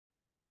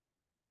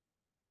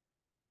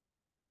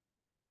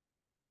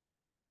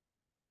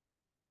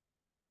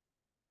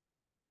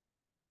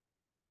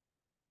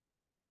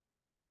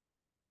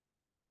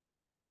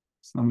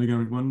Assalamu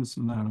alaikum everyone.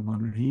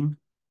 Bismillahirrahmanirrahim.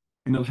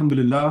 إن الحمد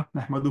لله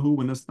نحمده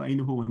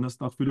ونستعينه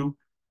ونستغفره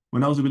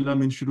ونعوذ بالله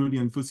من شرور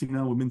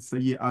أنفسنا ومن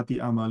سيئات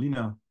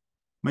أعمالنا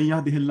من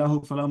يهده الله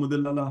فلا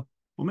مضل له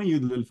ومن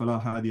يضلل فلا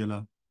هادي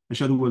له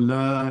أشهد أن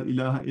لا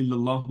إله إلا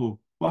الله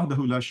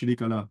وحده لا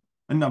شريك له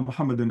أن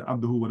محمدا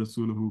عبده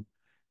ورسوله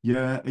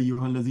يا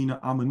أيها الذين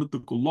آمنوا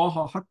اتقوا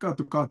الله حق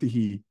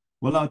تقاته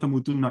ولا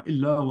تموتن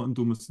إلا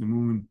وأنتم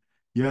مسلمون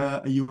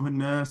يا أيها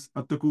الناس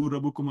اتقوا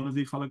ربكم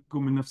الذي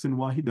خلقكم من نفس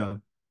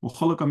واحدة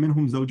وخلق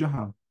منهم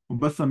زوجها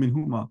وبث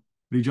منهما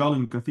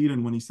رجالا كثيرا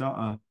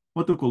ونساء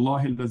واتقوا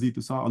الله الذي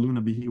تساءلون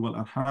به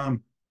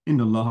والأرحام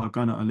إن الله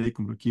كان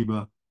عليكم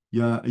رقيبا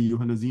يا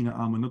أيها الذين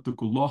آمنوا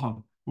اتقوا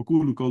الله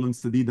وقولوا قولا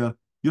سديدا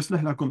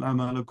يصلح لكم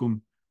أعمالكم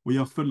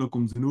ويغفر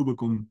لكم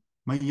ذنوبكم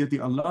من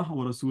يطع الله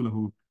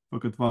ورسوله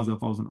فقد فاز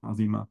فوزا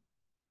عظيما.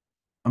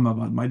 Amma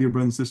ba'd. My dear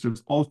brothers and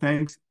sisters, all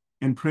thanks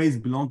and praise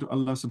belong to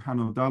Allah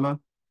subhanahu wa ta'ala.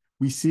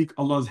 We seek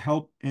Allah's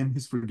help and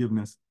His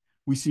forgiveness.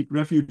 We seek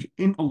refuge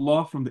in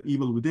Allah from the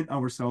evil within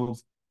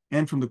ourselves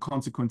and from the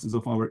consequences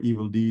of our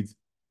evil deeds.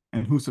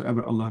 And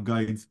whosoever Allah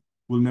guides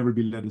will never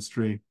be led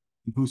astray.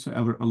 And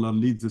whosoever Allah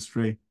leads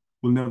astray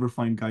will never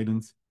find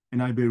guidance.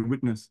 And I bear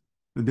witness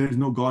that there is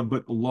no God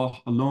but Allah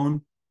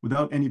alone,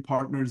 without any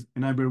partners.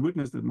 And I bear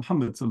witness that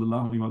Muhammad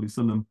sallallahu alaihi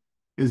wasallam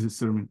is His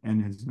servant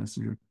and His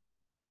messenger.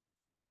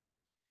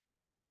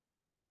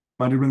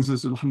 My dear brothers and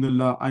sisters,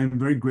 alhamdulillah, I am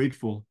very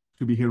grateful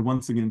to be here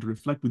once again to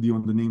reflect with you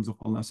on the names of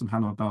Allah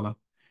subhanahu wa ta'ala.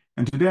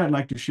 And today I'd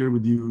like to share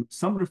with you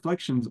some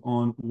reflections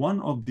on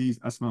one of these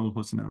Asma'ul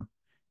Husna.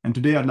 And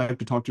today I'd like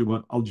to talk to you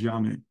about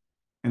Al-Jaami.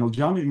 And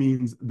Al-Jaami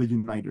means the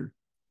uniter.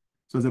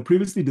 So as I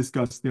previously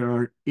discussed, there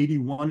are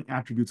 81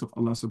 attributes of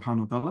Allah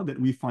subhanahu wa ta'ala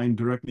that we find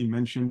directly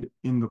mentioned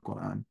in the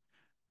Quran.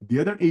 The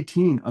other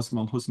 18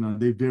 Asma'ul Husna,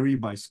 they vary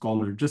by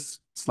scholar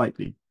just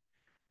slightly.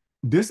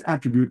 This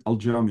attribute,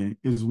 Al-Jaami,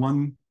 is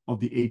one of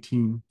the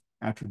 18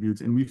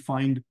 attributes, and we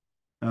find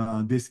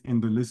this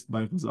in the list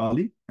by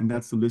Ghazali, and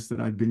that's the list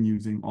that I've been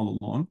using all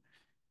along.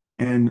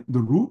 And the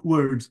root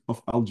words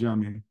of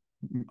Al-Jaami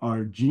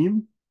are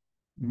Jim,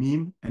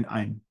 Mim, and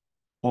Ain,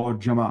 or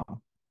Jama',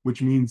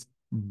 which means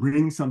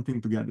bring something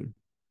together.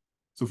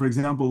 So for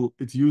example,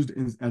 it's used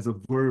as a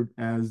verb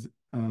as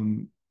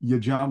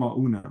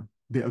Yajama'una,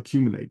 they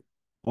accumulate,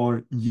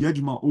 or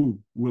Yajma'u,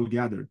 will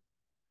gather.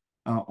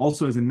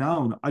 Also as a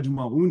noun,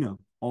 Ajma'una,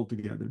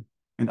 altogether.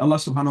 And Allah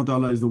subhanahu wa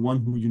ta'ala is the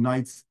one who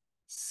unites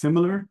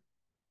similar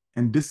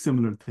and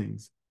dissimilar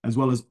things, as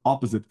well as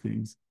opposite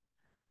things.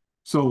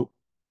 So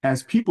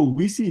as people,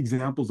 we see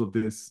examples of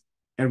this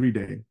every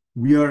day.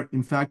 We are,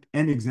 in fact,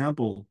 an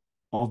example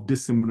of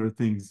dissimilar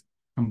things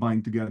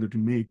combined together to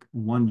make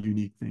one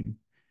unique thing.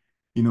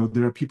 You know,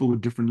 there are people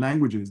with different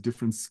languages,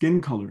 different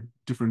skin color,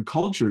 different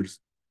cultures,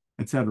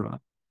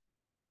 etc.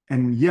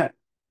 And yet,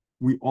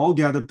 we all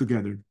gather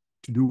together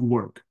to do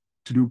work,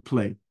 to do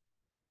play.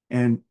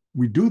 And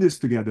we do this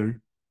together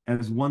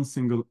as one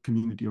single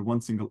community or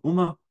one single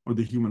ummah or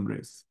the human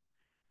race.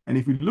 And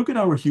if we look at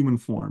our human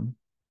form,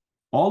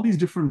 all these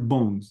different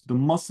bones, the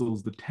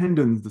muscles, the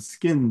tendons, the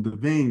skin, the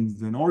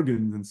veins and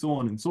organs and so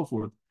on and so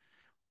forth,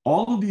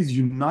 all of these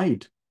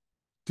unite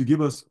to give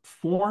us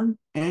form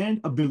and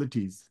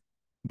abilities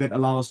that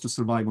allow us to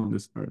survive on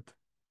this earth.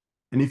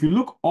 And if you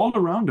look all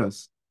around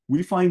us,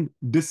 we find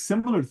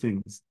dissimilar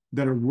things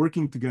that are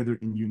working together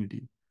in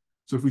unity.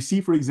 So if we see,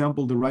 for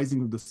example, the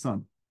rising of the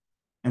sun,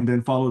 and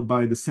then followed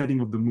by the setting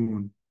of the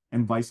moon,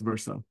 and vice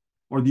versa,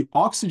 or the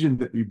oxygen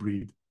that we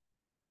breathe.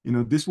 You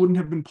know, this wouldn't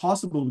have been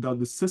possible without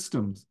the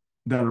systems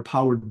that are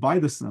powered by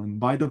the sun,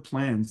 by the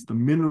plants, the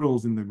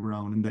minerals in the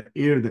ground, and the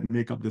air that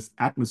make up this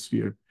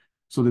atmosphere,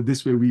 so that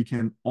this way we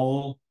can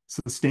all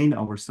sustain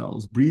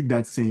ourselves, breathe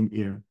that same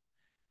air.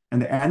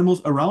 And the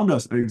animals around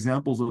us are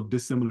examples of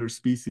dissimilar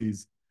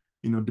species,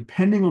 you know,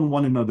 depending on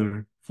one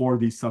another for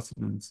these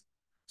sustenance.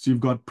 So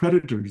you've got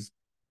predators,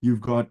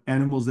 you've got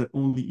animals that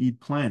only eat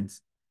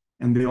plants,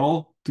 and they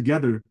all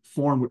together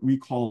form what we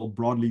call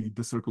broadly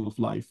the circle of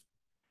life.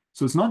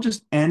 So it's not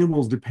just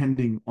animals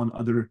depending on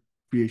other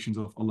creations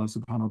of Allah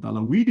subhanahu wa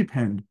ta'ala. We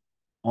depend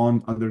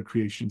on other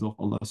creations of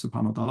Allah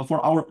subhanahu wa ta'ala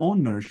for our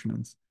own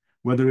nourishments,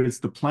 whether it's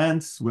the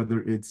plants,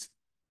 whether it's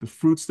the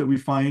fruits that we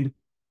find,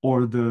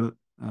 or the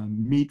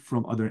meat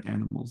from other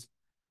animals.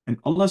 And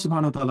Allah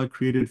subhanahu wa ta'ala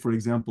created, for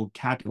example,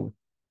 cattle,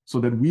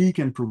 so that we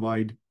can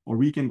provide or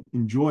we can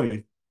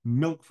enjoy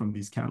milk from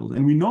these cattle.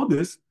 And we know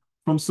this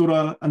from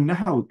Surah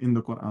An-Nahl in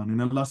the Quran.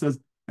 And Allah says,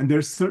 and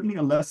there's certainly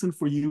a lesson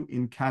for you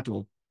in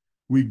cattle.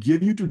 We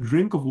give you to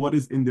drink of what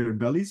is in their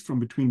bellies from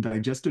between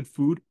digested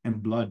food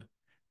and blood,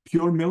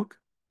 pure milk,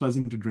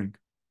 pleasant to drink.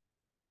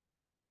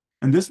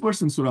 And this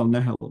verse in Surah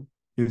Al-Nahl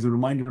is a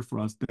reminder for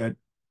us that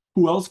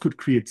who else could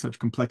create such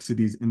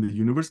complexities in the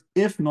universe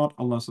if not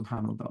Allah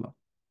subhanahu wa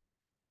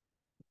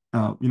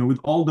ta'ala? You know, with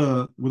all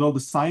the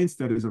science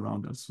that is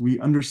around us, we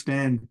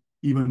understand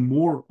even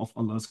more of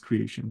Allah's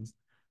creations.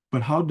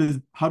 But how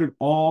did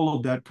all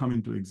of that come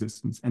into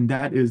existence? And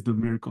that is the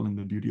miracle and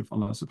the beauty of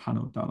Allah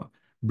subhanahu wa ta'ala,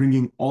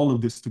 bringing all of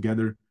this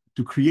together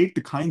to create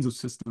the kinds of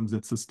systems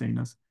that sustain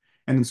us.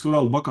 And in Surah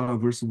Al-Baqarah,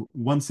 verse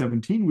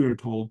 117, we are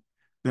told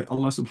that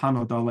Allah subhanahu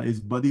wa ta'ala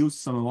is Badius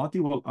Samawati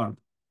wal Ard.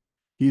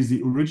 He is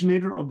the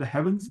originator of the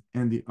heavens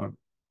and the earth.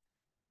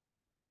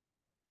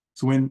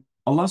 So when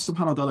Allah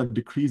subhanahu wa ta'ala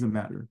decrees a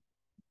matter,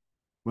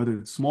 whether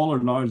it's small or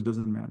large,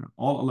 doesn't matter.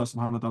 All Allah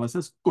subhanahu wa ta'ala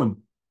says, kun,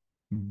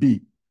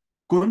 be.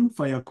 Kun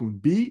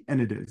fayakun, be,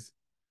 and it is.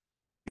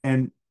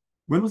 And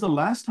when was the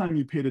last time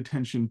you paid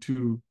attention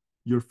to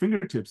your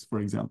fingertips,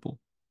 for example?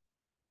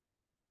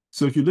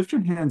 So if you lift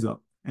your hands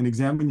up and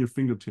examine your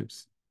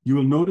fingertips, you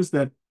will notice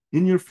that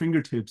in your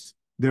fingertips,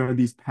 there are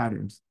these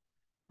patterns.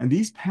 And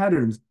these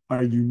patterns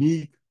are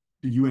unique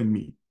to you and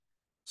me.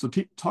 So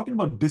talking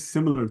about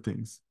dissimilar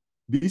things,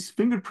 these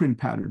fingerprint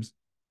patterns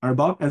are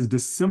about as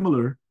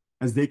dissimilar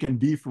as they can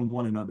be from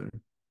one another.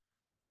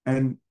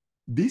 And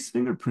these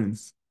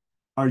fingerprints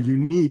are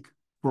unique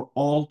for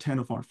all 10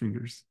 of our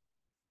fingers.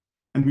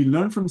 And we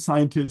learn from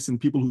scientists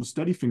and people who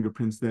study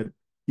fingerprints that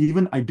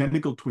even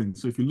identical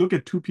twins, so if you look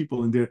at two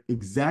people and they're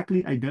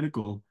exactly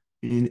identical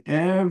in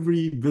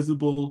every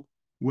visible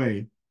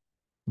way,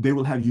 they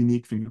will have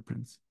unique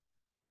fingerprints.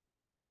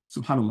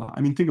 SubhanAllah.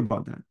 I mean, think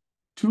about that.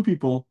 Two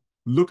people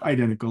look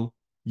identical,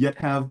 yet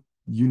have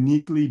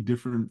uniquely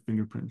different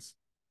fingerprints.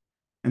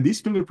 And these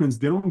fingerprints,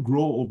 they don't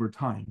grow over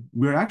time.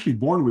 We're actually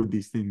born with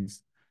these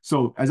things.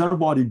 So as our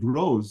body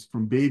grows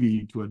from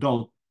baby to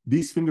adult,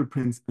 these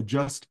fingerprints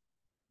adjust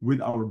with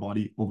our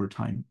body over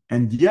time.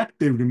 And yet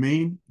they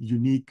remain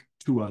unique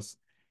to us.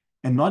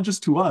 And not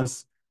just to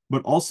us,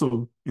 but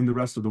also in the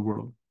rest of the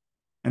world.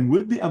 And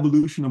with the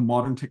evolution of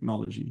modern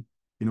technology,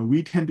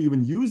 we tend to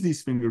even use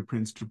these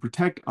fingerprints to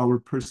protect our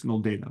personal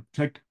data,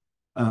 protect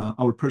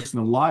our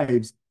personal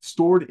lives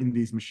stored in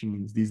these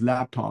machines, these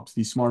laptops,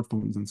 these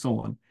smartphones, and so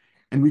on.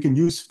 And we can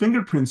use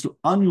fingerprints to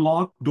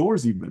unlock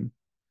doors even.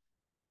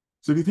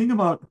 So if you think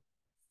about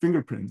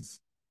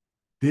fingerprints,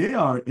 they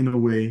are, in a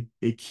way,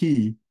 a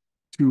key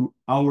to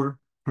our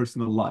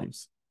personal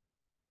lives.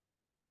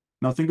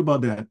 Now think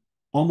about that.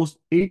 Almost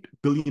 8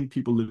 billion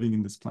people living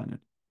in this planet.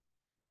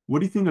 What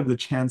do you think are the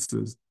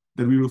chances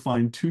that we will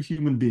find two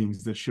human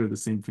beings that share the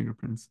same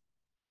fingerprints?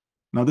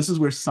 Now, this is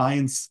where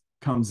science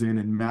comes in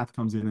and math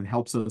comes in and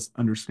helps us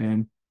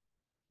understand,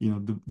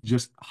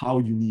 just how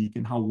unique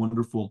and how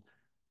wonderful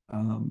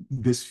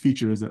this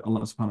feature is that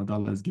Allah subhanahu wa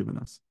ta'ala has given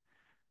us.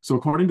 So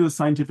according to the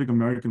Scientific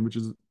American, which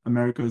is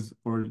America's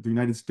or the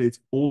United States'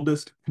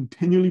 oldest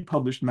continually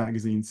published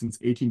magazine since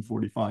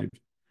 1845,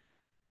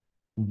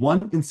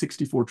 1 in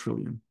 64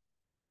 trillion.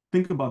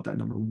 Think about that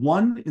number.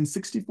 1 in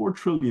 64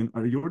 trillion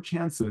are your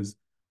chances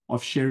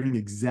of sharing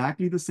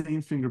exactly the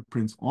same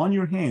fingerprints on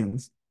your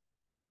hands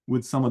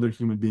with some other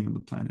human being on the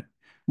planet.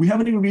 We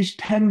haven't even reached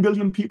 10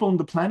 billion people on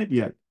the planet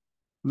yet,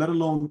 let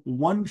alone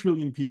 1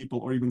 trillion people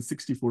or even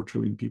 64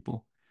 trillion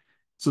people.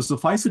 So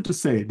suffice it to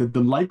say that the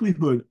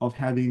likelihood of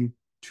having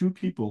two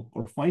people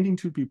or finding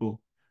two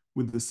people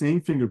with the same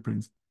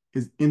fingerprints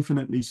is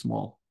infinitely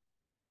small.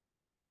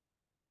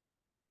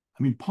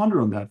 I mean,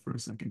 ponder on that for a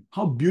second.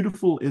 How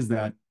beautiful is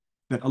that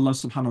Allah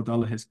subhanahu wa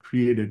ta'ala has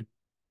created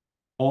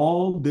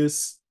all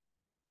these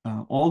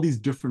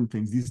different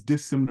things, these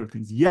dissimilar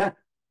things, yet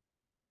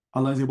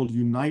Allah is able to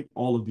unite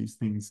all of these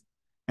things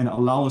and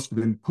allow us to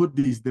then put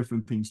these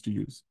different things to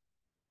use.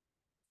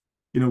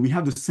 We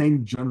have the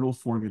same general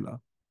formula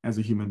as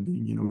a human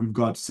being. We've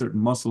got certain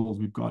muscles,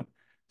 we've got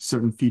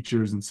certain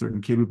features and certain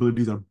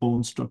capabilities, our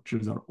bone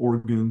structures, our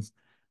organs,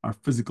 our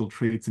physical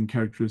traits and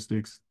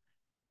characteristics.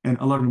 And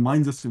Allah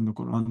reminds us in the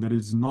Quran that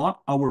it's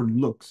not our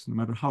looks, no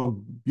matter how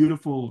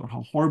beautiful or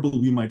how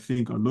horrible we might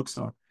think our looks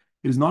are,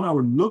 it is not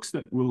our looks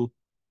that will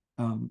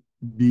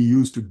be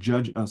used to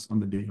judge us on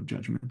the day of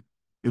judgment.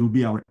 It'll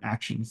be our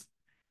actions.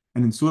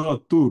 And in Surah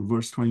Tur,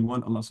 verse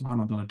 21, Allah subhanahu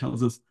wa ta'ala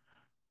tells us,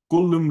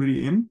 Kullu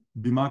mri'in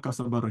bima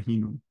kasaba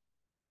rahinun.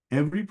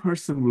 Every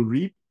person will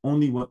reap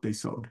only what they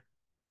sowed.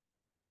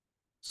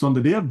 So on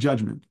the day of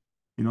judgment,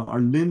 our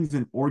limbs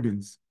and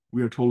organs,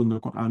 we are told in the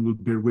Quran, will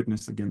bear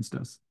witness against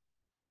us.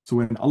 So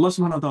when Allah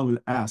subhanahu wa ta'ala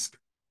will ask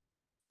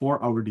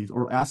for our deeds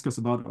or ask us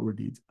about our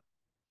deeds,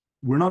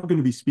 we're not going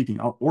to be speaking.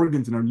 Our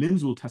organs and our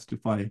limbs will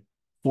testify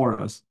for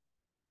us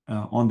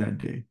on that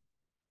day.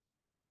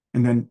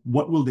 And then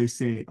what will they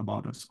say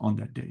about us on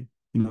that day?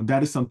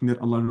 That is something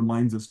that Allah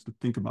reminds us to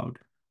think about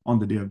on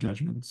the day of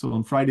judgment. So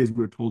on Fridays,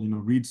 we're told,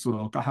 read Surah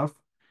Al-Kahf.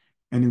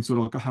 And in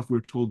Surah Al-Kahf, we're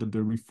told that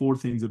there will be 4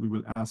 things that we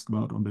will ask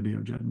about on the day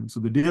of judgment.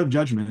 So the day of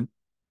judgment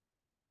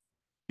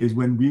is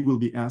when we will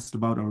be asked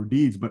about our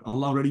deeds, but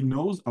Allah already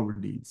knows our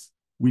deeds.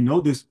 We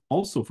know this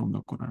also from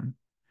the Quran.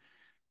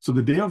 So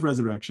the day of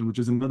resurrection, which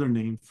is another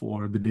name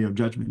for the day of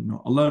judgment,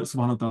 Allah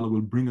subhanahu wa ta'ala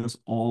will bring us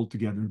all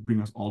together,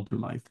 bring us all to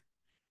life.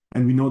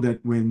 And we know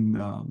that when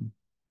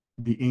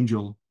the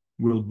angel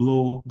will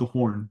blow the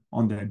horn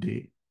on that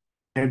day,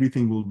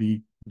 everything will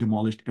be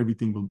demolished,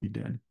 everything will be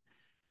dead.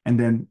 And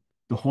then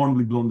the horn will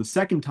be blown the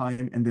second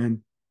time, and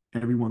then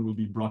everyone will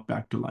be brought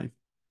back to life.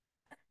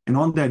 And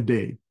on that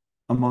day,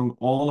 among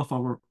all of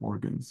our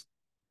organs,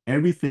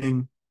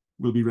 everything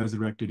will be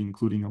resurrected,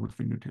 including our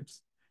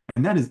fingertips.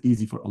 And that is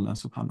easy for Allah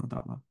subhanahu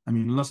wa ta'ala. I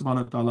mean, Allah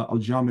subhanahu wa ta'ala,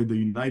 Al-Jaami, the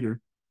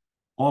uniter,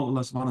 all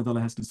Allah subhanahu wa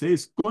ta'ala has to say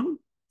is kun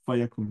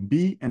fayakun,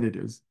 be, and it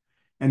is.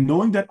 And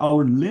knowing that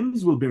our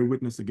limbs will bear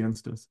witness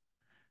against us,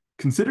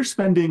 consider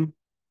spending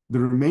the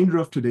remainder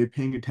of today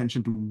paying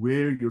attention to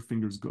where your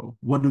fingers go.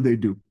 What do they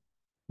do?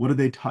 What do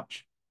they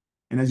touch?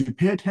 And as you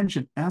pay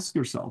attention, ask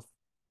yourself,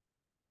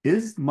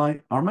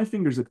 are my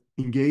fingers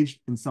engaged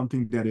in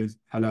something that is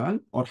halal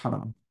or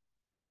haram?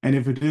 And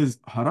if it is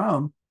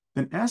haram,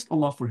 then ask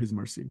Allah for His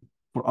mercy.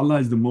 For Allah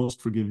is the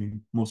most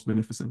forgiving, most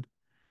beneficent.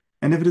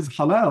 And if it is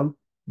halal,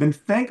 then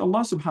thank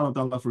Allah subhanahu wa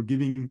ta'ala for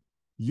giving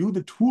you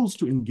the tools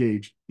to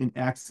engage in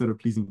acts that are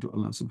pleasing to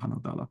Allah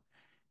subhanahu wa ta'ala.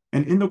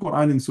 And in the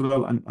Quran, in Surah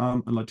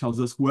Al-An'am, Allah tells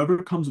us,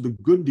 whoever comes with a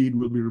good deed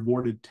will be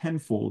rewarded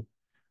tenfold,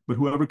 but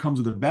whoever comes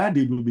with a bad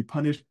deed will be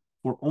punished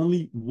for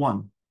only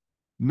one.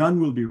 None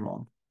will be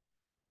wrong.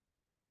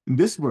 And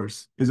this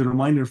verse is a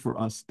reminder for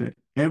us that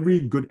every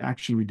good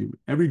action we do,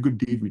 every good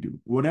deed we do,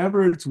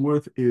 whatever its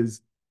worth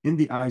is in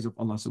the eyes of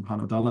Allah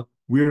subhanahu wa ta'ala,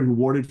 we are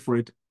rewarded for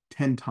it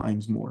 10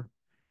 times more.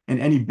 And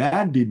any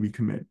bad deed we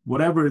commit,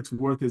 whatever its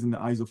worth is in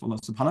the eyes of Allah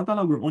subhanahu wa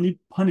ta'ala, we're only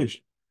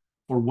punished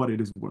for what it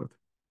is worth.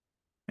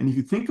 And if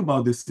you think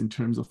about this in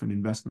terms of an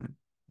investment,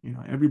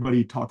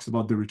 everybody talks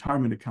about their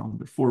retirement account,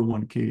 their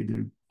 401k,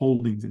 their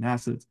holdings and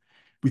assets.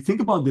 We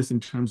think about this in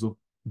terms of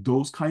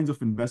those kinds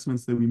of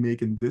investments that we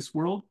make in this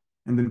world,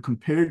 and then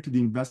compared to the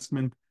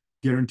investment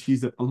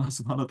guarantees that Allah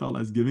subhanahu wa ta'ala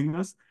is giving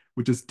us,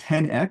 which is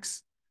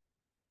 10x,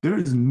 there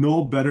is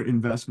no better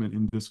investment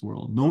in this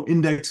world. No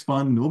index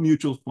fund, no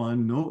mutual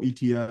fund, no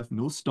ETF,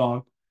 no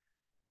stock,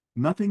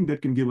 nothing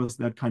that can give us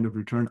that kind of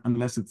return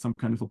unless it's some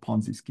kind of a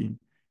Ponzi scheme.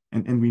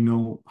 And we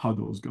know how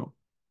those go.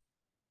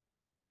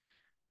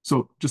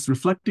 So just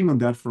reflecting on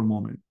that for a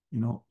moment,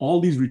 all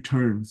these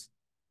returns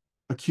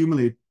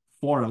accumulate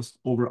for us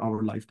over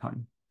our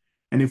lifetime.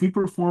 And if we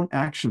perform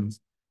actions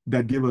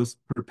that give us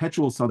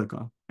perpetual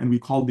sadaqah, and we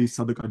call these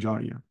sadaqah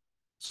jariyah.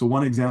 So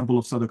one example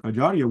of sadaqah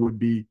jariyah would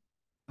be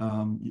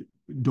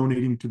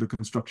donating to the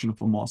construction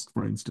of a mosque,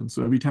 for instance.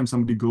 So every time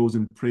somebody goes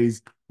and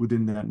prays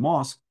within that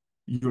mosque,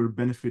 you're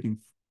benefiting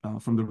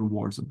from the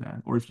rewards of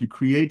that. Or if you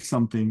create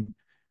something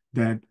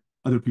that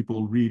other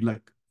people read,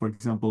 like, for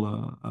example,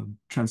 a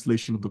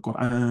translation of the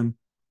Quran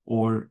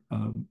or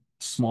a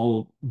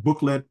small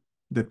booklet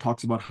that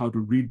talks about how to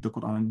read the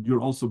Quran,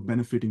 you're also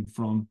benefiting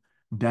from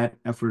that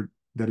effort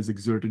that is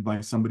exerted by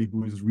somebody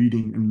who is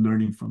reading and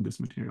learning from this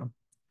material.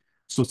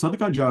 So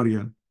sadaqah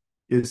jariyah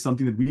is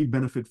something that we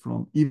benefit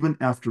from even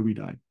after we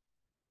die.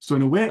 So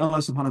in a way, Allah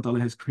subhanahu wa ta'ala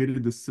has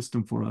created this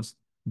system for us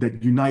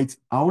that unites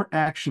our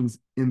actions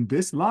in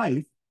this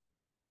life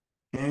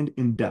and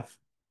in death.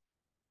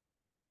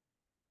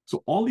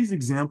 So all these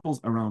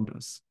examples around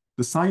us,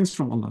 the signs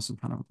from Allah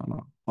subhanahu wa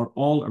ta'ala are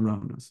all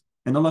around us.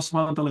 And Allah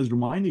subhanahu wa ta'ala is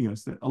reminding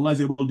us that Allah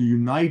is able to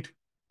unite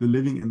the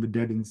living and the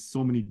dead in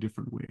so many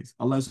different ways.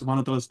 Allah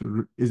subhanahu wa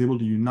ta'ala is able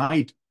to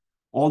unite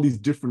all these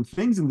different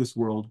things in this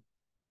world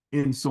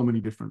in so many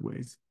different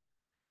ways.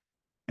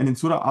 And in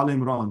Surah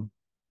Al-Imran,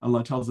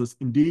 Allah tells us,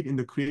 indeed, in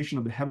the creation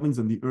of the heavens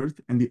and the earth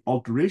and the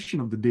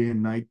alteration of the day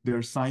and night, there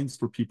are signs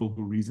for people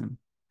who reason.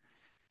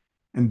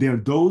 And they are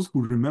those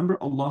who remember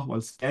Allah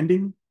while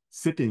standing,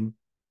 sitting,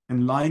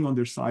 and lying on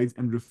their sides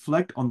and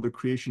reflect on the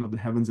creation of the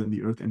heavens and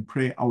the earth and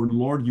pray, our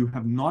Lord, you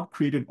have not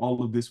created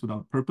all of this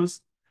without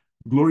purpose.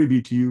 Glory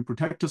be to you.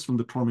 Protect us from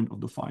the torment of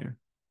the fire.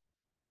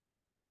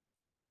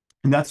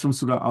 And that's from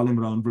Surah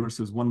Al-Imran,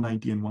 verses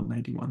 190 and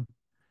 191.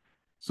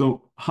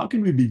 So how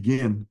can we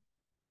begin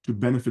to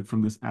benefit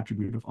from this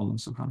attribute of Allah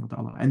subhanahu wa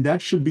ta'ala? And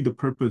that should be the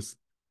purpose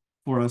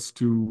for us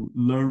to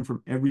learn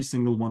from every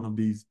single one of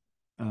these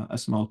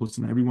Asma'ul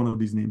Husna, every one of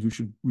these names.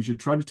 We should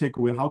try to take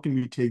away, how can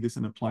we take this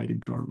and apply it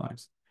into our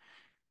lives?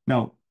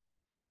 Now,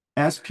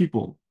 as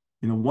people,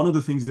 one of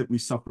the things that we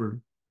suffer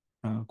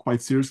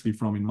quite seriously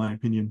from, in my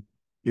opinion,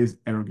 is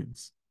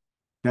arrogance.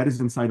 That is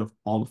inside of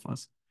all of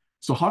us.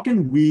 So how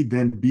can we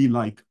then be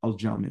like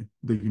Al-Jaami,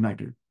 the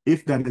United,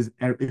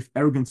 if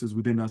arrogance is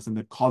within us and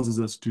that causes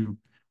us to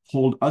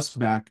hold us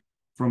back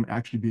from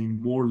actually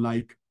being more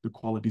like the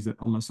qualities that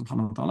Allah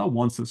subhanahu wa ta'ala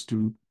wants us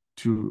to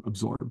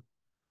absorb?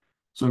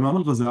 So Imam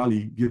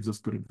al-Ghazali gives us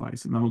good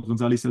advice. Imam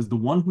al-Ghazali says, the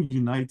one who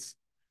unites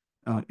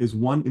is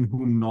one in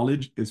whom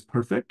knowledge is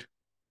perfect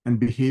and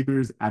behavior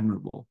is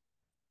admirable.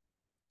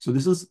 So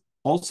this is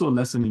also a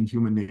lesson in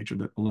human nature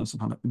that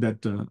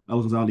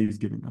Al-Ghazali is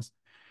giving us.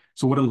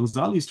 So what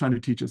Al-Ghazali is trying to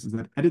teach us is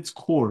that at its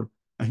core,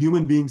 a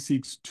human being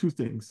seeks two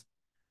things.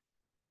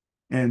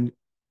 And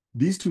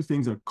these two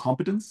things are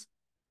competence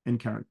and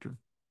character.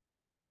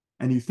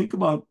 And you think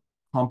about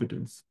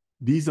competence,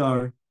 these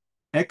are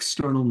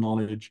external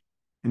knowledge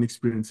and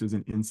experiences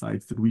and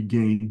insights that we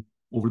gain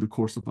over the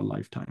course of a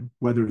lifetime,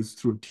 whether it's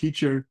through a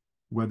teacher,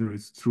 whether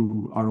it's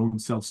through our own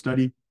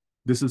self-study.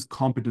 This is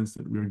competence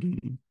that we're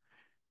gaining.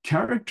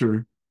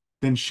 Character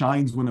then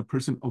shines when a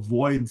person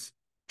avoids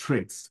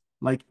traits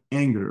like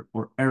anger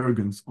or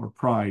arrogance or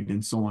pride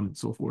and so on and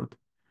so forth.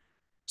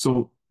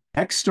 So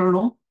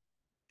external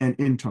and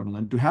internal.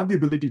 And to have the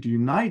ability to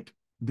unite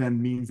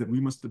then means that we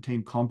must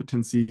attain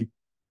competency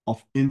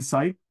of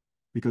insight,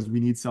 because we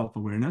need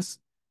self-awareness,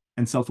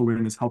 And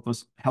self-awareness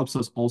helps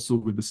us also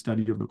with the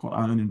study of the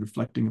Quran and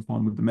reflecting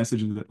upon with the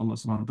messages that Allah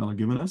subhanahu wa ta'ala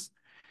given us.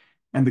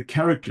 And the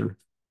character,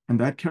 and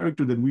that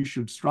character that we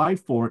should strive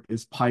for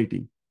is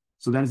piety.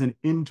 So that is an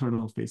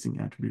internal facing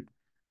attribute.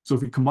 So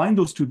if we combine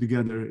those two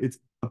together, it's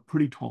a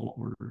pretty tall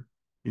order.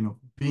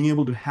 Being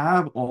able to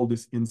have all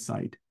this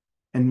insight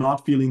and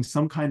not feeling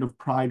some kind of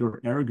pride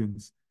or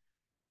arrogance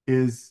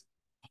is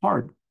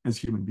hard as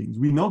human beings.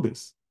 We know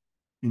this.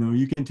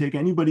 You can take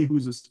anybody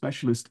who's a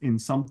specialist in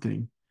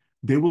something,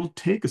 they will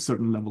take a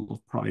certain level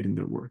of pride in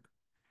their work.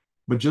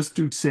 But just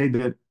to say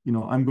that,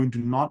 I'm going to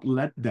not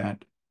let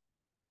that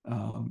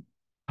come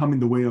in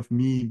the way of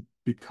me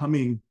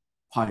becoming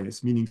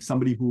pious, meaning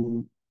somebody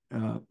who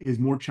is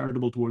more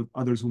charitable towards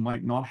others who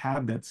might not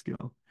have that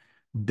skill.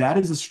 That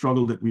is a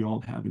struggle that we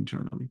all have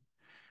internally.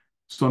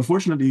 So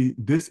unfortunately,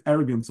 this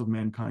arrogance of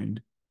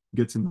mankind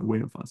gets in the way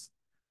of us.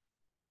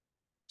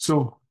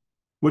 So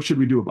what should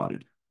we do about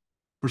it?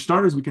 For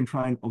starters, we can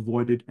try and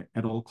avoid it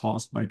at all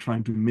costs by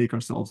trying to make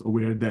ourselves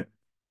aware that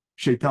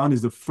Shaitan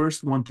is the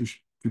first one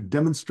to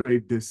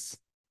demonstrate this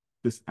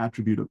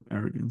attribute of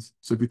arrogance.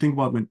 So if you think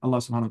about when Allah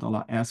subhanahu wa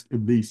ta'ala asked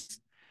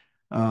Iblis,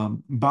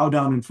 bow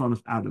down in front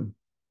of Adam,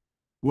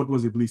 what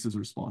was Iblis's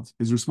response?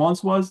 His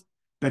response was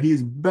that he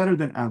is better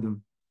than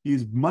Adam. He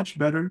is much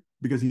better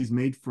because he's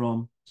made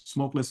from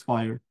smokeless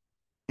fire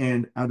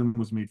and Adam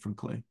was made from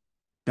clay.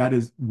 That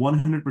is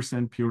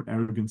 100% pure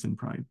arrogance and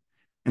pride.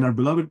 And our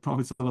beloved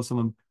Prophet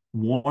ﷺ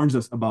warns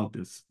us about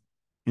this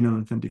in an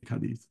authentic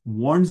hadith,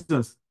 warns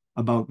us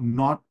about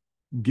not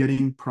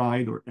getting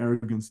pride or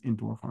arrogance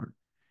into our heart.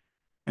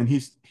 And he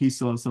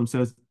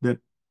says that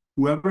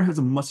whoever has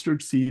a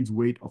mustard seed's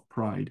weight of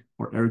pride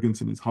or arrogance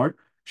in his heart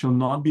shall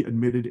not be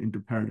admitted into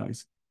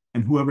paradise.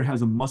 And whoever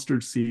has a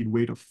mustard seed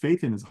weight of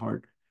faith in his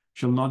heart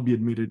shall not be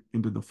admitted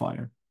into the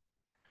fire.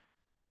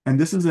 And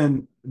this is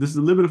a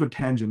little bit of a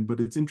tangent,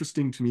 but it's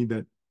interesting to me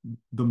that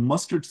the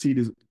mustard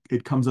seed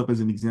it comes up as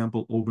an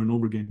example over and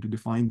over again to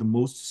define the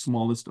most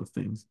smallest of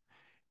things.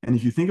 And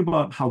if you think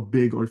about how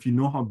big, or if you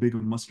know how big a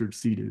mustard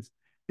seed is,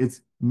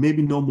 it's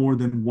maybe no more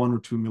than 1 or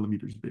 2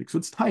 millimeters big. So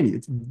it's tiny,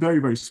 it's very,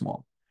 very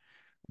small.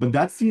 But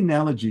that's the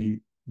analogy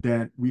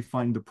that we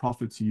find the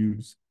prophets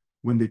use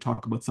when they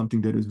talk about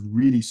something that is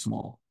really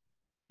small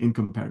in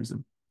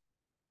comparison.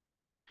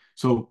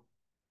 So,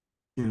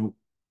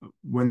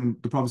 when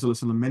the Prophet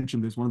ﷺ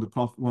mentioned this, one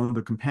of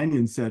the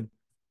companions said,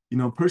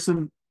 a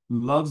person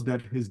loves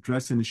that his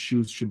dress and his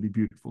shoes should be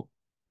beautiful.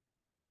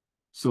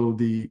 So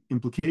the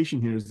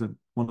implication here is that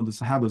one of the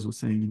Sahabas was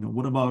saying,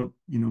 what about,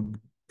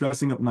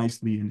 dressing up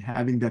nicely and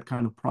having that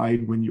kind of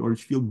pride or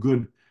feel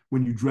good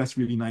when you dress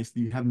really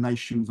nicely, you have nice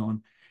shoes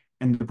on.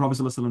 And the Prophet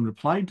ﷺ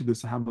replied to the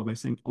Sahaba by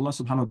saying, Allah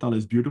subhanahu wa ta'ala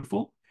is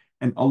beautiful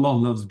and Allah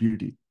loves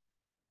beauty.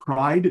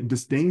 Pride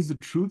disdains the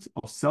truth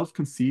of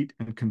self-conceit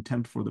and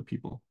contempt for the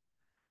people.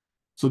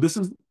 So this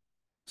is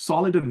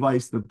solid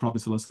advice that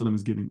Prophet ﷺ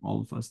is giving all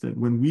of us, that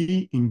when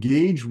we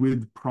engage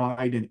with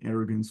pride and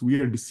arrogance, we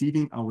are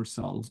deceiving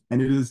ourselves.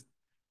 And it is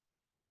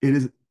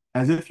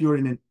as if you're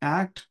in an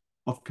act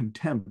of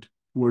contempt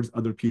towards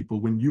other people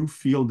when you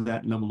feel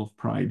that level of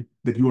pride,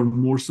 that you are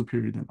more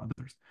superior than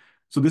others.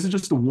 So this is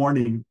just a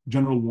warning,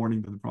 general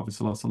warning that the Prophet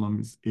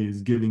ﷺ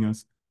is giving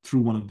us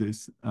through one of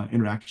these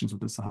interactions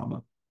with the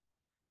Sahaba.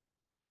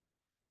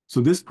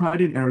 So this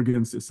pride and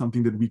arrogance is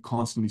something that we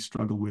constantly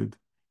struggle with.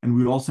 And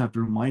we also have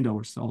to remind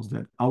ourselves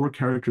that our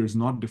character is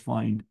not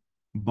defined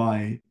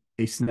by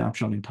a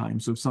snapshot in time.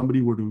 So if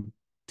somebody were to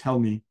tell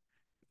me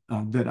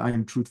that I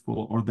am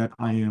truthful or that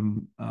I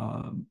am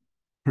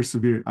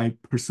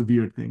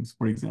persevered things,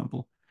 for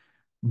example,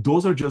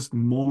 those are just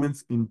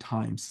moments in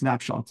time,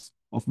 snapshots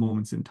of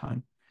moments in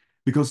time.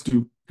 Because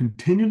to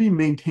continually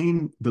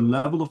maintain the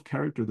level of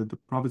character that the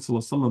Prophet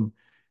ﷺ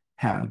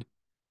had,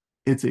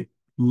 it's a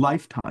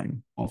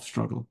lifetime of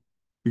struggle.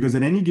 Because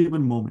at any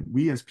given moment,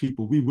 we as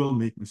people, we will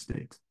make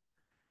mistakes.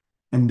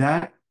 And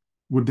that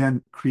would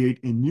then create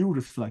a new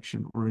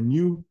reflection or a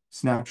new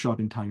snapshot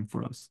in time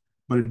for us.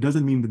 But it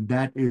doesn't mean that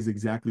that is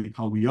exactly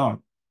how we are.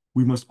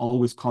 We must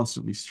always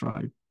constantly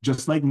strive.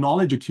 Just like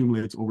knowledge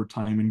accumulates over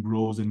time and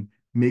grows and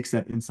makes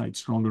that insight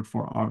stronger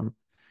for our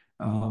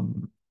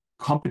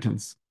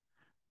competence,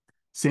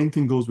 same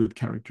thing goes with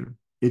character.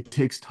 It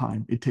takes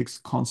time. It takes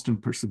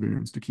constant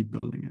perseverance to keep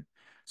building it.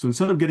 So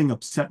instead of getting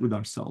upset with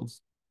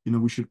ourselves,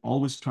 we should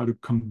always try to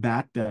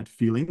combat that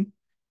feeling.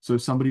 So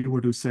if somebody were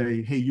to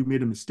say, hey, you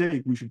made a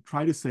mistake, we should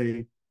try to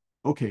say,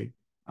 okay,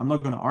 I'm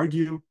not going to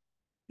argue.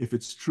 If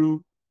it's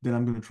true, then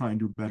I'm going to try and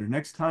do better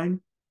next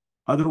time.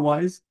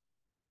 Otherwise,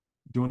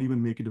 don't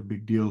even make it a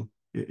big deal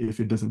if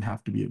it doesn't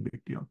have to be a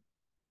big deal.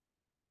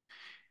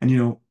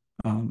 And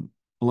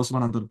Allah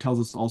subhanahu wa ta'ala tells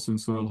us also in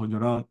Surah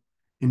Al-Hujurat,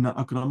 Inna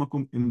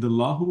akramakum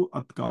indallahu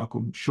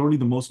atqakum. Surely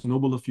the most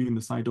noble of you in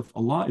the sight of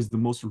Allah is the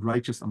most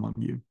righteous among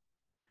you.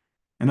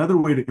 Another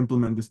way to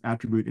implement this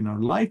attribute in our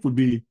life would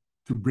be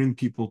to bring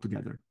people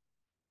together.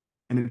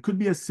 And it could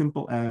be as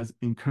simple as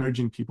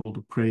encouraging people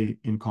to pray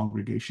in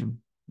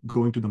congregation,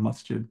 going to the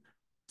masjid.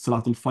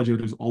 Salatul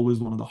Fajr is always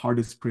one of the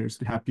hardest prayers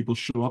to have people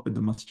show up at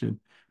the masjid.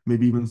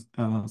 Maybe even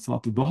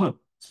Salatul Dhuhr.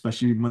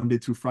 especially Monday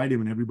through Friday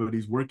when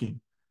everybody's working.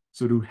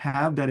 So to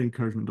have that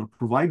encouragement or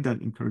provide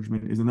that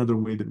encouragement is another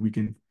way that we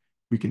can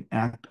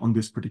act on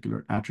this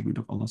particular attribute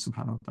of Allah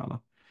subhanahu wa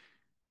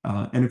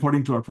ta'ala. And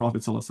according to our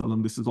Prophet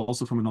ﷺ, this is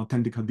also from an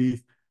authentic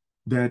hadith,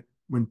 that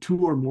when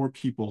two or more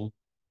people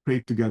pray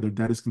together,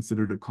 that is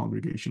considered a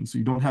congregation. So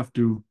you don't have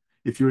to,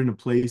 if you're in a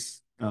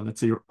place, let's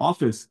say your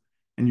office,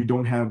 and you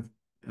don't have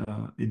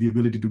the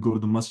ability to go to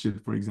the masjid,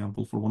 for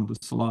example, for one of the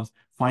salahs,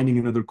 finding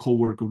another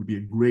co-worker would be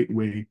a great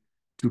way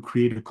to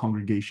create a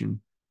congregation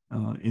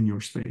in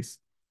your space.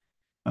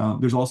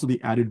 There's also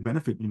the added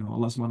benefit,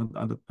 Allah subhanahu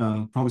wa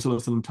ta'ala, Prophet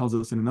ﷺ tells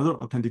us in another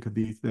authentic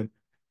hadith that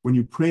when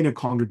you pray in a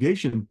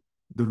congregation,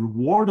 the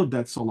reward of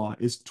that salah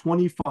is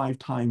 25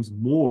 times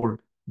more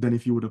than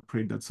if you would have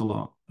prayed that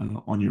salah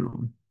on your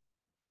own.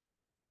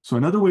 So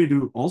another way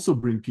to also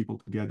bring people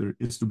together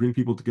is to bring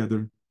people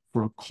together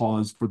for a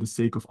cause for the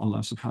sake of Allah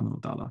subhanahu wa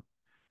ta'ala.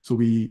 So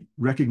we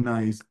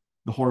recognize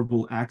the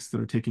horrible acts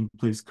that are taking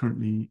place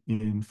currently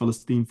in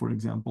Palestine, for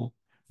example.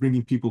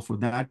 Bringing people for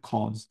that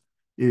cause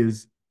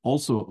is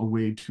also a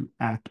way to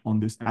act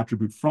on this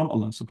attribute from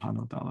Allah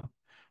subhanahu wa ta'ala.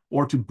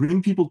 Or to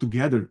bring people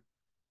together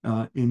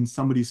in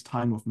somebody's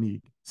time of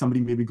need.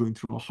 Somebody may be going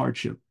through a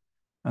hardship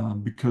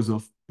because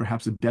of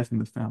perhaps a death in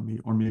the family,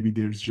 or maybe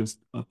there's just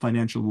a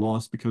financial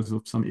loss because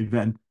of some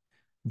event.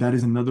 That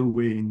is another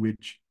way in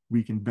which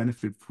we can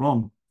benefit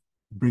from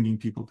bringing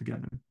people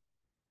together.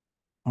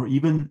 Or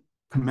even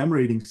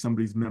commemorating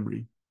somebody's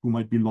memory who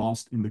might be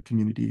lost in the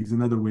community is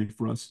another way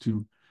for us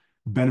to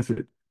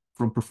benefit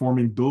from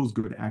performing those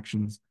good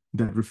actions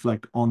that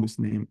reflect on this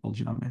name,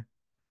 Al-Jaami.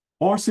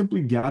 Or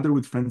simply gather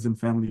with friends and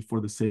family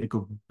for the sake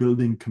of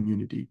building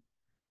community,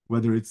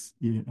 whether it's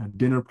a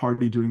dinner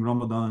party during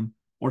Ramadan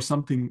or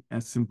something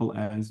as simple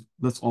as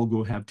let's all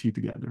go have tea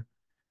together.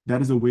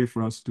 That is a way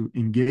for us to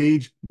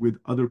engage with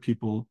other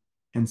people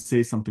and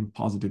say something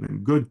positive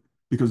and good,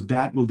 because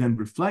that will then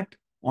reflect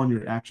on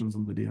your actions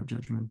on the Day of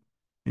Judgment,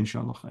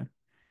 inshallah khair.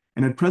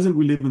 And at present,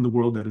 we live in the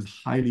world that is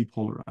highly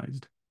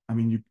polarized. I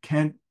mean, you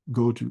can't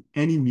go to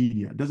any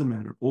media, it doesn't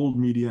matter, old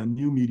media,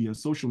 new media,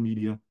 social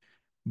media,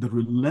 the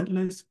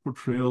relentless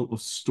portrayal of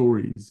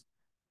stories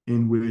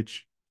in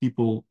which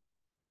people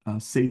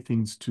say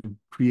things to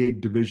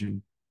create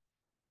division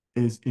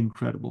is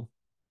incredible.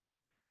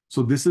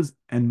 So this is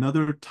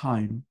another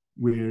time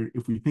where,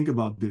 if we think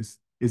about this,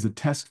 is a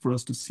test for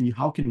us to see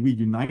how can we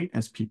unite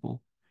as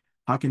people?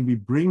 How can we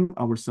bring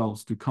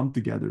ourselves to come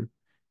together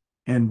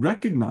and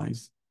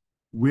recognize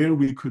where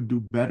we could do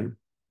better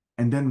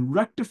and then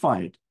rectify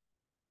it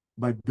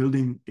by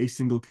building a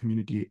single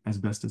community as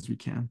best as we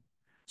can.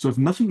 So if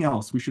nothing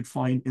else, we should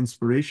find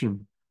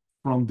inspiration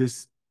from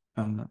this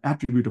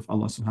attribute of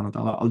Allah subhanahu wa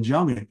ta'ala,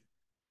 Al-Jaami,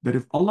 that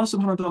if Allah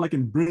subhanahu wa ta'ala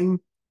can bring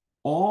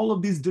all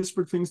of these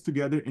disparate things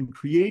together and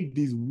create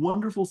these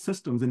wonderful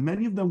systems, and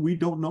many of them we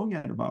don't know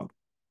yet about,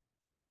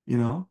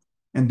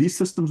 and these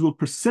systems will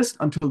persist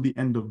until the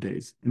end of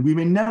days. And we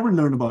may never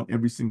learn about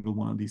every single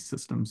one of these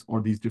systems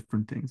or these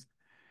different things.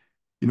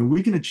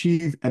 We can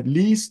achieve at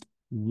least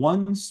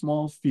one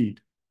small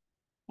feat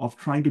of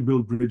trying to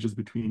build bridges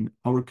between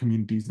our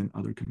communities and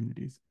other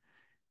communities.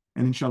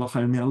 And inshallah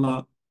khair, may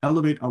Allah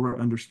elevate our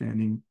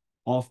understanding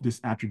of this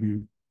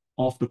attribute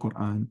of the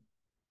Quran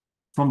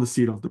from the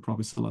seed of the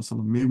Prophet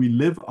ﷺ. May we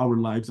live our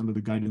lives under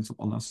the guidance of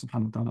Allah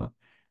subhanahu wa ta'ala,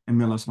 and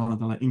may Allah subhanahu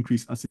wa ta'ala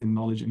increase us in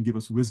knowledge and give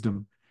us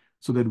wisdom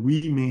so that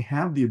we may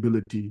have the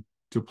ability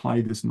to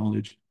apply this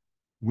knowledge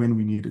when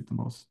we need it the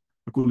most.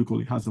 أقول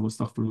قولي هذا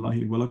واستغفر الله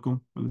لي ولكم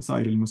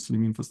ولسائر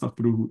المسلمين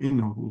فاستغفروه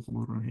إنه هو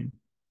الغفور الرحيم.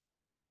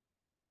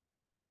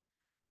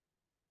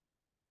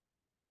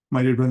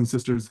 My dear brothers and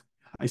sisters,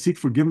 I seek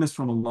forgiveness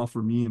from Allah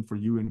for me and for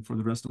you and for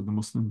the rest of the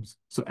Muslims.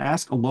 So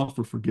ask Allah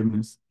for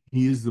forgiveness.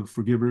 He is the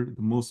forgiver,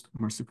 the most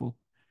merciful.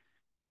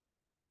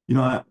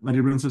 My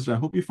dear brothers and sisters, I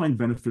hope you find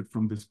benefit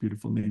from this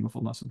beautiful name of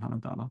Allah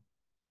subhanahu wa ta'ala.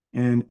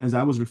 And as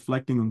I was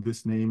reflecting on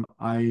this name,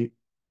 I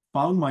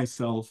found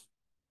myself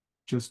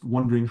just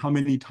wondering how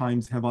many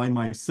times have I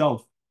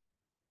myself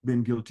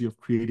been guilty of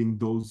creating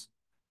those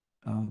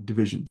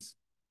divisions.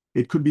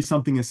 It could be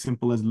something as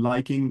simple as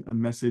liking a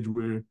message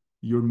where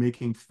you're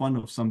making fun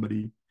of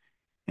somebody,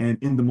 and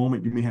in the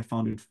moment you may have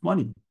found it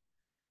funny,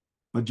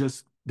 but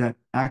just that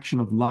action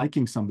of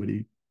liking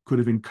somebody could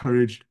have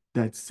encouraged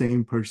that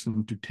same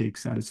person to take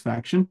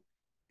satisfaction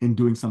in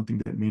doing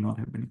something that may not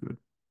have been good.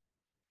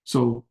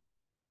 So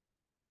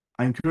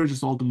I encourage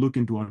us all to look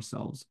into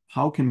ourselves.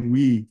 How can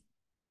we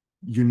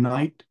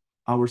unite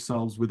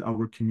ourselves with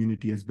our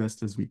community as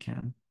best as we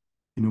can?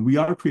 We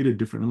are created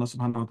different. Allah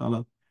subhanahu wa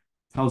ta'ala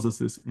tells us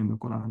this in the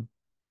Quran.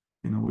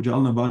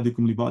 وَجَعَلْنَا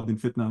بَعْضِكُمْ لِبَعْضٍ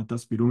فِتْنَةً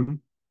تَصْبِرُونَ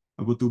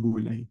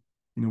وَتُوبُوا إِلَيْهِ.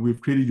 We've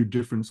created you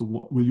different, so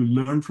will you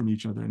learn from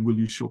each other and will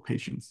you show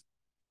patience?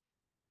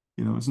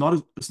 It's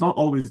not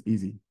always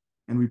easy.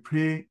 And we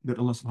pray that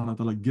Allah subhanahu wa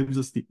ta'ala gives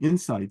us the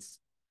insights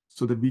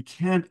so that we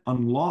can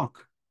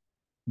unlock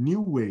new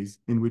ways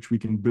in which we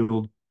can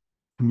build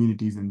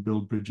communities and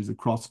build bridges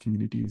across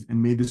communities.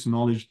 And may this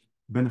knowledge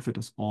benefit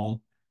us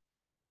all.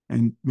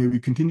 And may we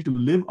continue to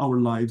live our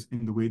lives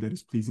in the way that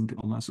is pleasing to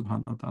Allah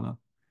subhanahu wa ta'ala.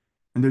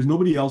 And there's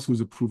nobody else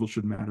whose approval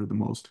should matter the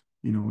most,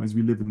 as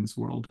we live in this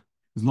world.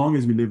 As long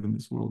as we live in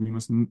this world,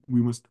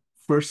 we must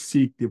first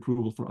seek the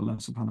approval for Allah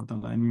subhanahu wa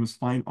ta'ala, and we must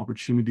find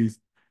opportunities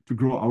to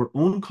grow our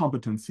own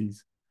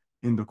competencies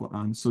in the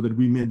Quran so that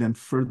we may then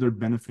further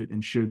benefit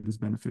and share this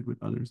benefit with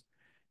others.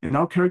 And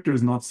our character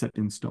is not set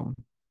in stone.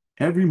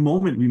 Every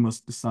moment we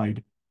must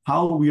decide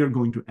how we are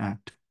going to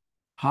act.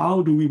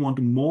 How do we want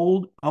to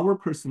mold our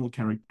personal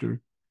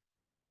character,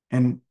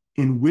 and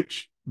in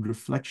which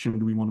reflection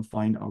do we want to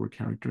find our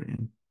character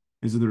in?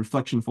 Is it the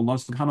reflection of Allah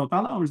subhanahu wa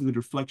ta'ala, or is it the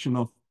reflection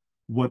of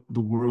what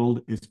the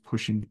world is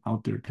pushing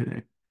out there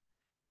today?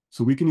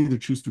 So we can either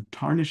choose to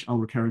tarnish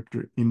our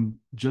character in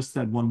just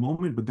that one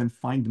moment, but then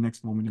find the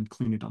next moment and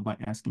clean it up by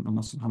asking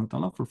Allah subhanahu wa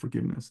ta'ala for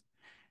forgiveness.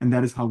 And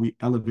that is how we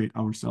elevate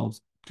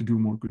ourselves to do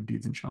more good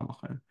deeds, inshallah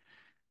khair.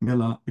 May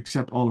Allah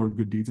accept all our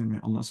good deeds, and may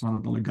Allah subhanahu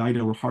wa ta'ala guide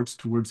our hearts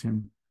towards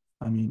Him.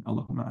 Ameen.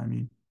 Allahumma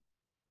ameen.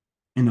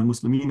 إن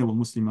المسلمين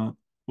والمسلمات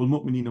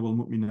والمؤمنين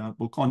والمؤمنات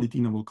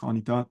والقانتين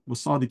والقانتات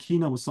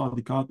والصادقين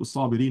والصادقات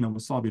والصابرين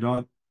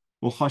والصابرات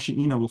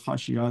والخاشئين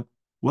والخاشيات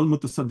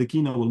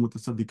والمتصدقين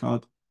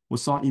والمتصدقات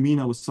والصائمين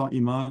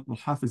والصائمات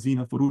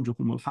والحافظين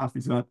فروجهم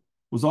والحافظات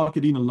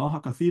وذاكرين الله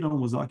كثيرا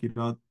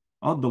وذاكرات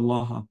أعد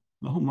الله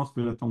لهم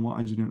مغفرة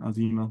وأجر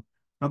عظيما.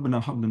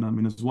 ربنا هب لنا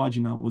من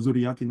أزواجنا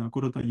وذرياتنا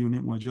قرة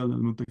أعين واجعلنا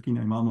للمتقين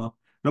إماما.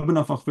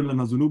 ربنا فاغفر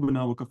لنا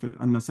ذنوبنا وكفر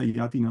عنا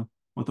سيئاتنا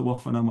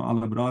وتوفنا مع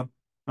الأبرار.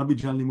 رب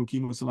اجعلني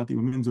مقيم الصلاة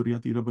ومن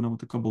ذريتي ربنا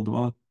وتقبل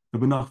دعاء.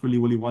 ربنا اغفر لي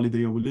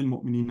ولوالدي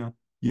وللمؤمنين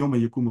يوم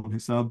يقوم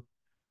الحساب.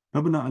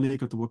 ربنا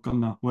عليك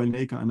توكلنا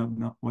وإليك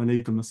أنبنا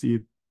وإليك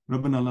المصير.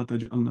 ربنا لا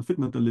تجعلنا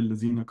فتنة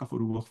للذين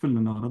كفروا واغفر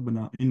لنا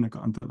ربنا إنك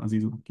أنت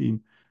العزيز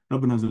الحكيم.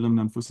 ربنا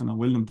ظلمنا أنفسنا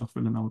وإن لم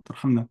تغفر لنا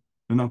وترحمنا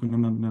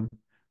لنكونن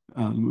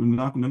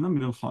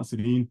من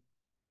الخاسرين.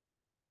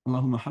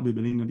 اللهم حبب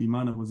إلينا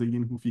الإيمان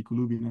وزينه في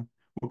قلوبنا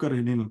وكره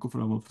إلينا الكفر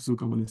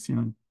والفسوق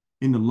والعصيان.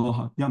 إن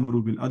الله يأمر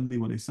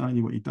بالعدل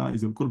والإحسان وإيتاء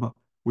ذي القربى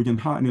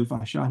وينهى عن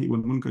الفحشاء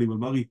والمنكر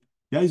والبغي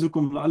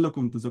يعظكم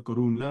لعلكم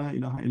تذكرون. لا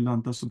إله إلا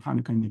أنت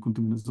سبحانك إني كنت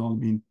من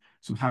الظالمين.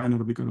 سبحان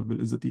ربك رب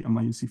العزة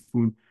عما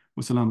يصفون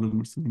وسلام على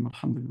المرسلين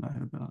والحمد لله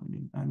رب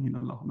العالمين. آمين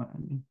اللهم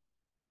آمين.